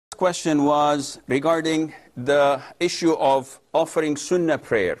question was regarding the issue of offering sunnah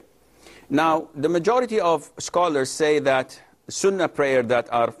prayer. Now, the majority of scholars say that sunnah prayer that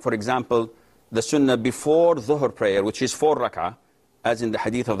are, for example, the sunnah before dhuhr prayer, which is 4 rak'ah, as in the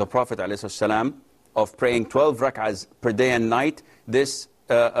hadith of the Prophet ﷺ, of praying 12 rak'ahs per day and night, this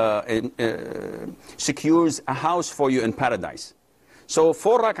secures a house for you in paradise. So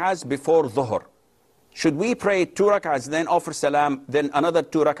 4 rak'ahs before dhuhr. Should we pray 2 rak'ahs, then offer salam, then another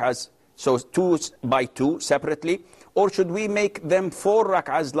 2 rak'ahs, so 2 by 2 separately? Or should we make them 4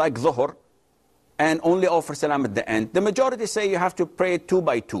 rak'ahs like dhuhr and only offer salam at the end? The majority say you have to pray 2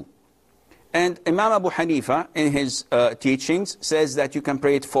 by 2. And Imam Abu Hanifa, in his teachings, says that you can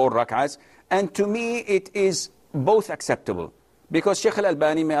pray it 4 rak'ahs. And to me, it is both acceptable. Because Sheikh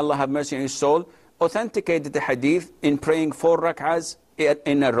Al-Albani, may Allah have mercy on his soul, authenticated the hadith in praying 4 rak'ahs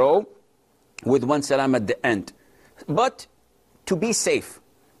in a row with 1 salam at the end. But to be safe,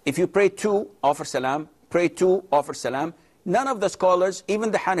 if you pray 2, offer salam, pray 2, offer salam, none of the scholars,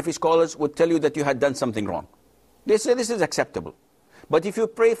 even the Hanafi scholars, would tell you that you had done something wrong. They say this is acceptable. But if you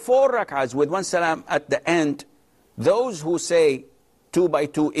pray 4 rak'ahs with 1 salam at the end, those who say 2 by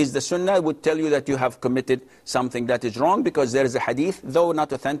 2 is the sunnah would tell you that you have committed something that is wrong, because there is a hadith, though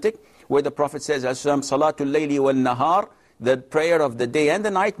not authentic, where the Prophet says, Salatul layli wal nahar, the prayer of the day and the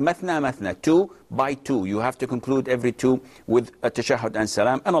night, mathna mathna, 2 by 2. You have to conclude every 2 with a tashahhud and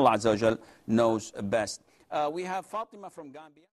salam, and Allah Azza wa Jal knows best. We have Fatima from Gambia.